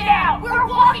guns down! We're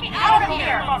walking out of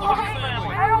here! I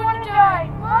don't want to die.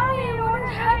 Mommy, I want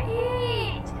to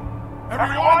eat.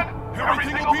 Everyone,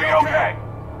 everything will be okay.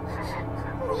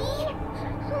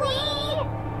 Lee?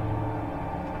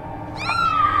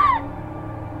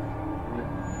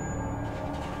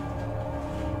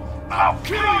 I'll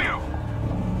kill you!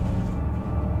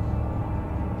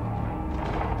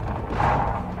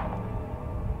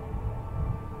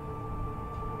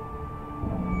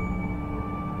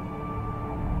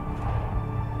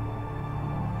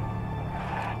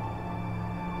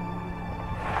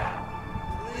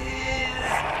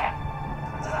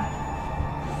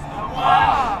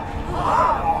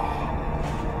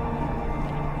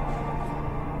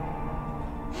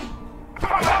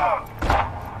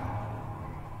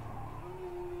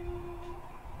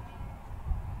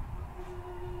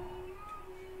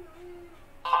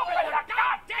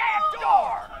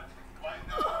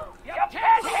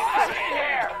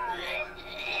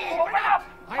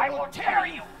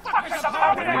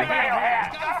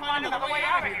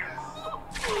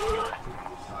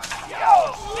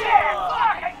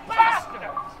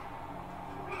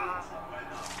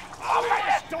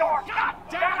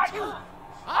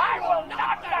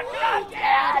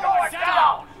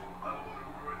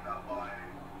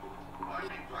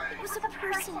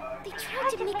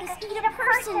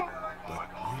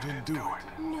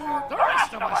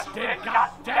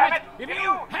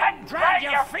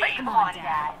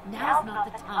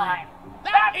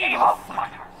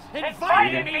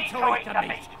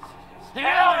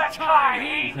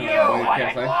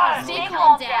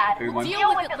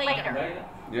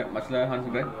 Yeah, much love, Hans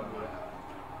and Ben.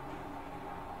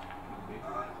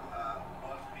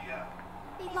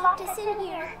 They locked us in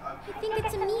here. I think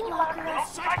it's a meat locker.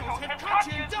 Cycles have caught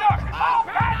you in dark!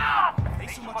 Open up! If they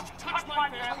so much as touch my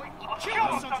family, I'll kill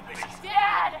those sons of bitches!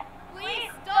 Dad!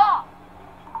 Please stop!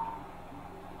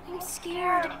 I'm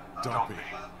scared. Don't be.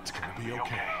 It's gonna be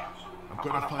okay. I'm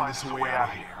gonna find us a way out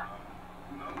of here.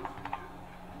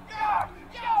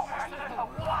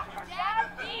 Dad,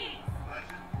 please!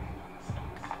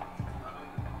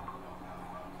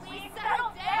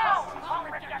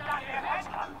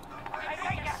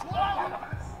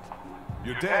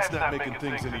 Your dad's not making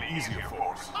things any easier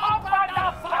for us. Open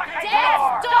the fucking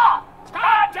Dad, door! stop!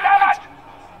 God damn it!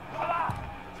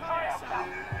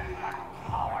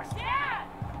 Dad!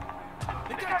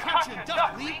 They got Katya and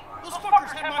Duck, Lee. Those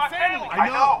fuckers had my family. I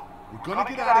know. We're gonna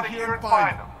get out of here and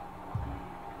find them.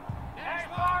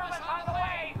 Explorers on the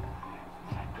way!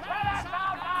 Let us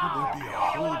out now! Could there be a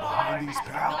hole behind these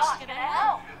pallets? Not gonna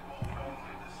help.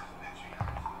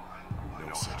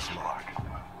 No such luck.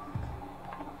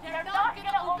 They're not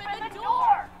gonna open the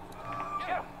door.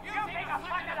 You think a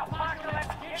fucking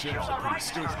apocalypse gives you Shelves the are pretty right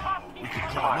sturdy. to We can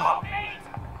climb up.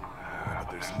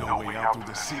 But there's no way out through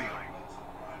the ceiling.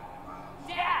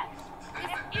 Dad,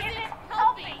 this isn't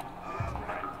helping.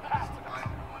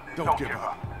 Don't give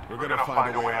up. We're gonna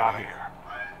find a way out of here.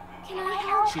 Can I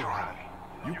help? Sure, honey.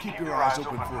 You keep your eyes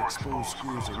open for exposed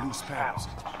screws or loose panels.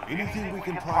 Anything we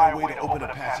can pry away to open a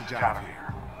passage out of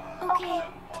here. Okay.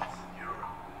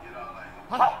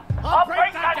 I'll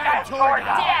break that damn door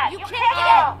down! Dad, you can't get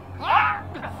out.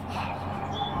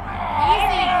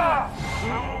 Easy.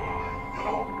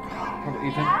 Come on,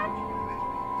 Ethan.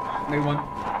 Next one.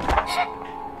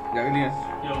 Jaga dia.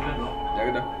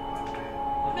 Jaga dah.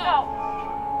 No.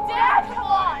 Dad, come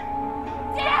on.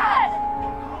 Dad.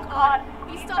 God,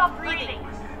 he stopped breathing.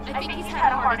 I think he's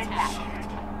had a heart attack.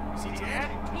 Is he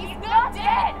dead? He's not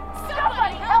dead.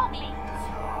 Somebody help me.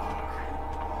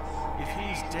 If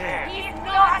he's dead, He's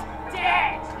not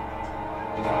dead.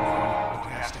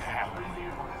 what has to happen?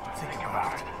 Think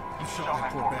about it. You shot that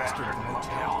poor bastard at the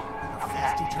motel. How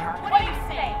fast he turned. What do you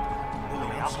say?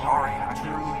 Lily, I'm sorry. I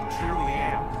truly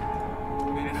am.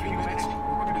 In a few minutes,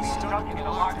 we're going to be stuck in a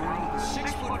locked room with a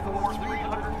 6'4",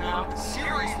 300-pound,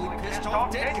 seriously pissed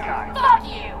off dead guy. Fuck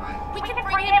you. We can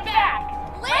bring him back.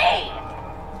 Leave.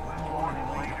 One morning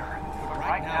later, but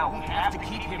right now, we have to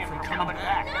keep him from coming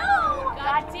back. No.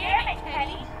 God damn it,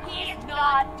 Kenny. He's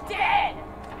not dead.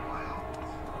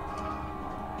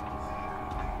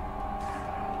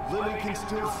 Lily can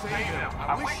still save him.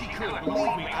 I wish she could.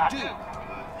 Believe me, I do.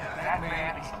 That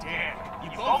man is dead. You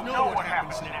both know what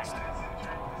happens next.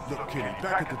 Look, Kenny,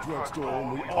 back at the drugstore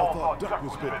when we all thought Duck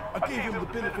was bitten, I gave him the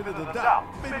benefit of the doubt.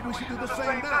 Maybe we should do the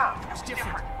same now. It's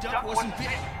different. Duck wasn't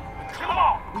bitten. Come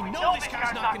on! We know this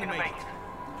guy's not gonna make it.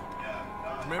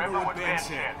 Remember what Ben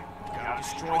said. You gotta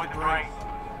destroy the brain.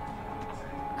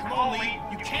 Come on, Lee.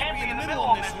 You can't be in the middle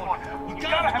on this one. You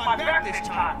gotta have my back this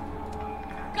time.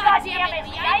 God damn it,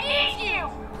 Lee. I need you.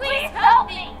 Please help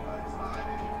me.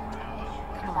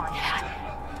 Come on, Dad.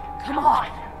 Come on.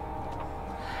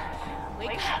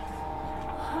 Wake up.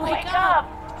 Wake up.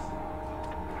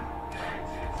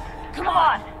 Come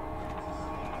on.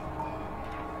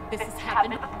 This has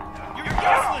happened. You're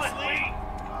useless, Lee!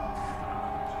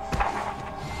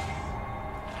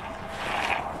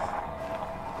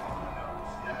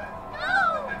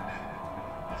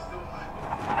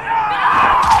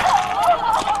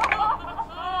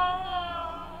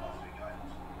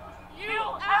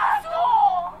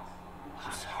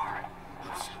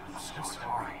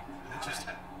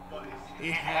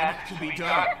 It had to be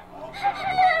done.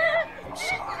 I'm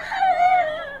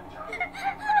sorry.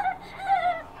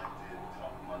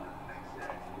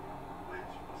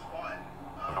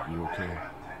 Are you okay?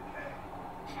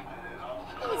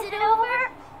 Is it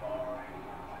over?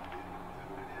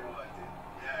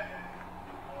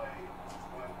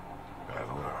 I don't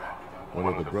know.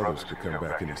 One of the brothers could come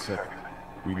back any second.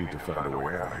 We need to find a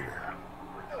way out of here.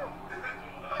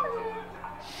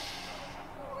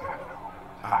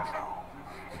 I know.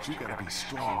 But you gotta be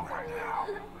strong right now.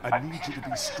 I need you to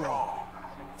be strong.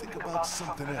 Think about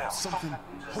something else, something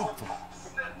hopeful.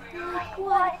 Like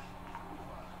what?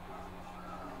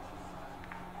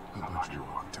 How about you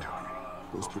walkie-talkie?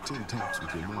 Those pretend talks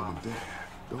with your mom and dad.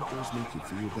 Don't those make you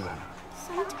feel better?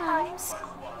 Sometimes.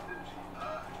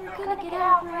 We're gonna get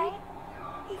out, right?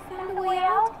 You found a way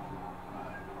out?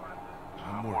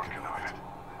 I'm working on it.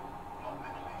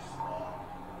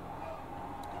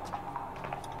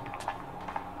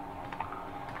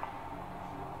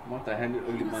 What the hell?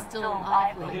 He's still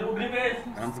alive.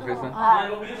 I'm Still professor.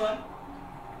 alive.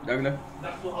 Jaga dah.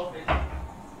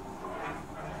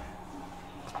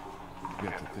 You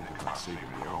have to think about saving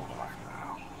your own life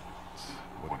now.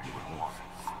 What do you want?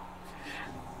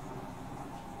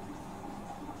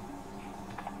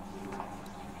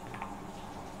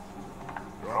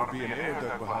 There ought to be an air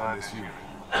duct behind this unit.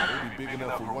 Maybe big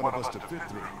enough for one of us to fit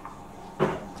through.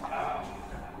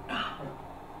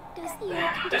 Does the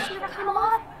air conditioner come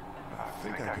off? I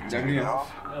think I could take it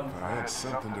off if I had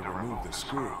something to remove the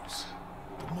screws.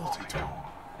 The multi-tool.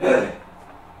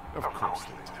 Of course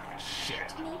they do.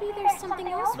 Shit. Maybe there's something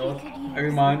else we could use.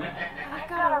 Every man. I've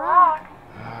got a rock.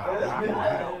 What will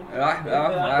help? Do you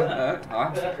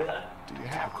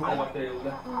have a coin?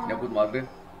 Jeg kunne meget det.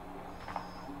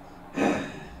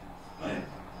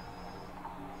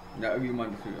 Jeg er ikke lige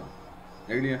meget besøger.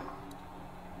 Jeg er ikke lige.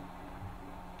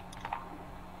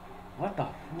 What the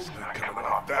fuck? It's not coming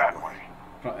off that way.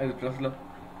 Fra alle pladser.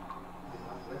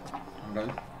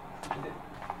 Hvordan?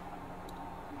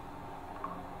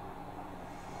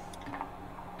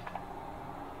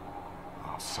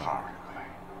 I'm sorry, Lee.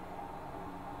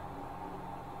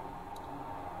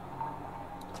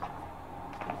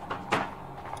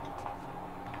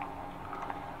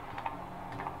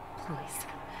 Please.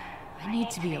 I need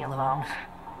to be alone.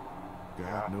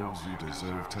 God knows you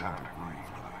deserve time to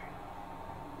grieve,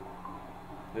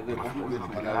 Lee. Det er If you really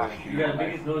get det. out of here, Yeah,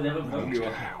 biggest no never we need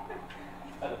your help.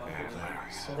 And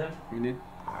Larry's. Minit.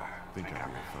 I think I may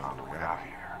have found a way out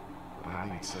here, but I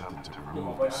need something to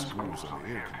remove the screws on the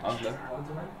air conditioner.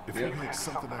 If you had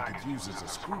something I could use as a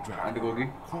screwdriver,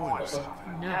 coin or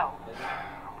something. No.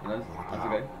 Hvordan? Altså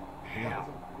hvad? Him.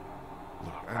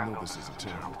 Look, I know this is a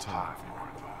terrible time for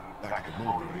him, but back at the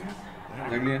motor,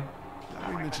 Jeg er lige.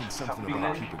 Larry mentioned something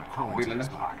about keeping coins in his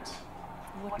pockets.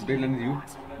 What do Billerne you you.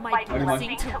 want? My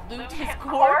blessing to loot his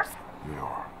corpse?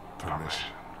 Your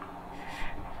permission.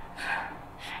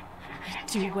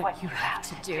 Do what you have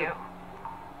to do.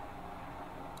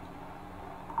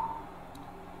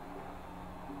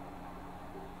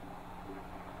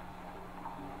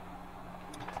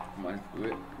 Meinst du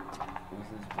it? Was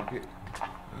in his pocket?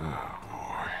 Oh,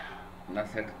 boy. And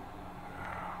that's it.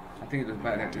 I think it was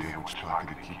bad Any at idea which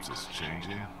pocket he keeps his change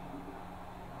in?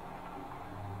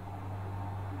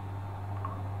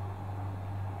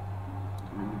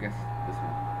 Guess this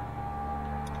one.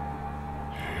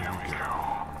 Here we go.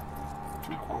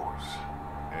 2 quarters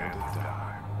and a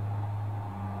dime.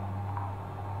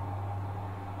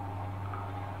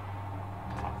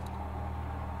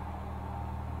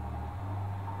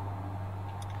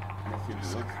 Let's see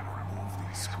Guess I gotta remove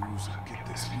these screws and get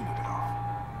this unit off.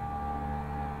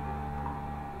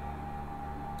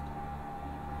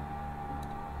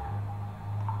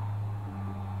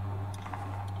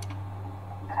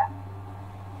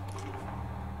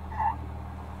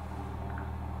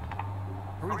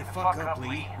 Hurry the fuck up,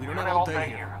 Lee. We don't have all day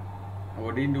here.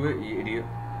 What did you do it, you idiot?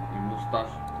 You mustache.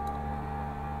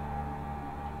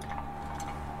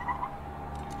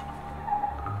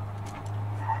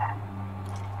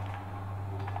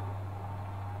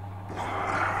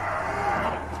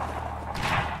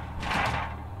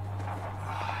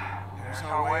 There's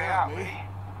our way out, Lee.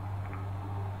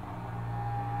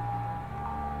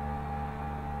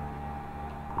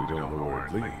 We don't know where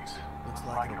it leads. Looks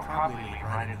like it'll probably lead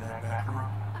right into that back room.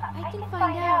 I can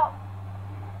find out.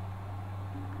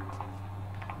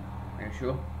 Are you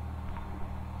sure?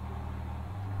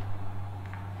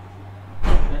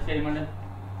 Let's say Monday.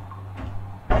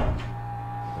 I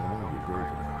know you're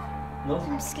brave enough. No?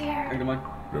 I'm scared. Take the money.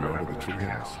 Remember the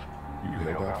treehouse? You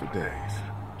held out for days.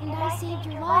 And I saved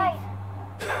your life.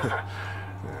 Yeah,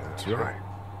 that's right.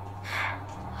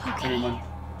 Take the money.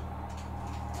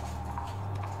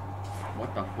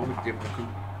 What the fuck is different?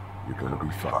 You're gonna be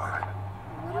fine.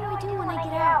 What do I do when I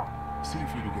get out? See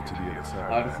if you can get to the other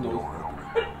side I of just that know. door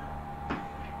opening.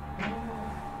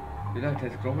 Did I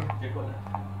test Grover?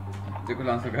 Det kunne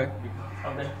lade sig gøre.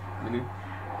 Okay. Men nu.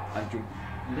 Anjum.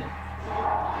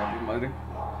 Jeg bliver meget det.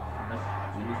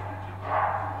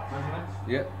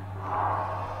 Ja.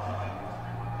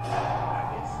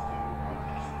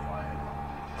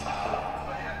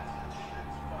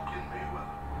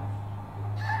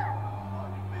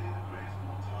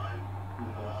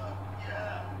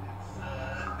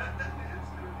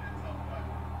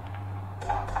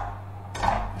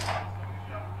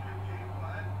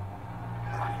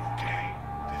 Okay.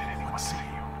 Did anyone see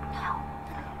you? No,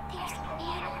 but there's a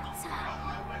man outside.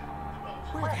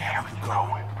 Where the hell are you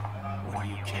going? What do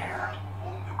you care?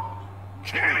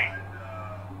 Kenny!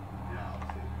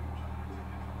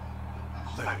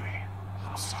 Libby,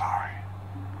 I'm sorry.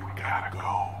 We gotta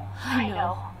go. I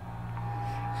know.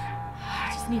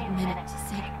 I just need a minute to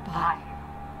say goodbye.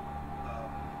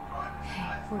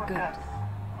 Hey, we're good.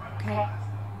 Okay?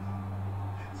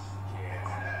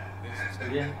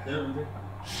 Yeah, they do it.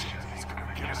 Shit, he's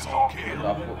gonna get us all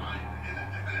killed.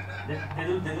 They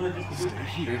do this. Stay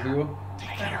here. Det er jo.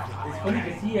 Take care of It's the funny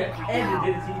to see every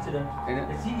day they see each other.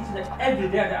 They see each other every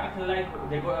day. They're acting like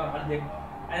they go out and they.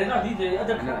 And they're not the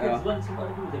other kids. One thing what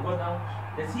they do, they go down.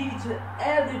 They see each other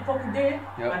every fucking day,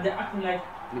 and they're acting like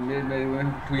Det med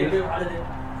 2 they years. do all of it.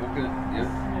 Okay, yes.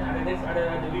 And the next other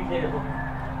the week later,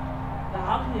 now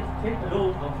how can you take a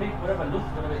load or take whatever load,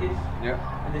 whatever it is, Ja.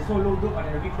 and they're so loaded up,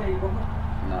 and a week later you go,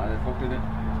 Nej, det er fuck det.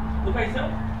 look at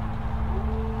yourself.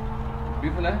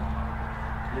 Beautiful, eh?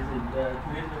 This is 2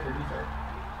 days ago producer.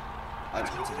 I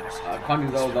can't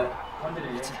use all that.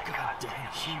 It's a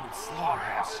goddamn human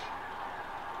slaughterhouse.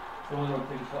 Someone will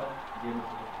take a shot.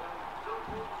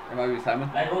 It might be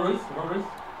Simon. Like Rolls Royce.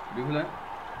 Beautiful, eh?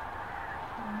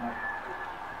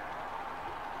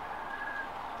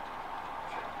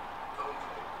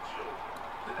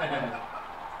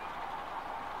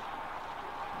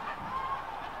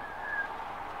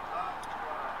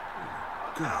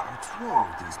 God, what's wrong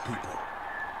with these people?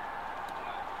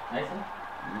 Nice, huh?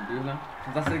 Beautiful.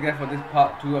 So that's it, guys, for this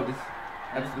part 2 of this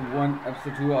episode 1,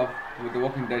 episode 2 of With the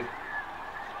Walking Dead.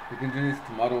 We continue this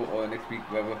tomorrow or next week,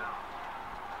 whatever.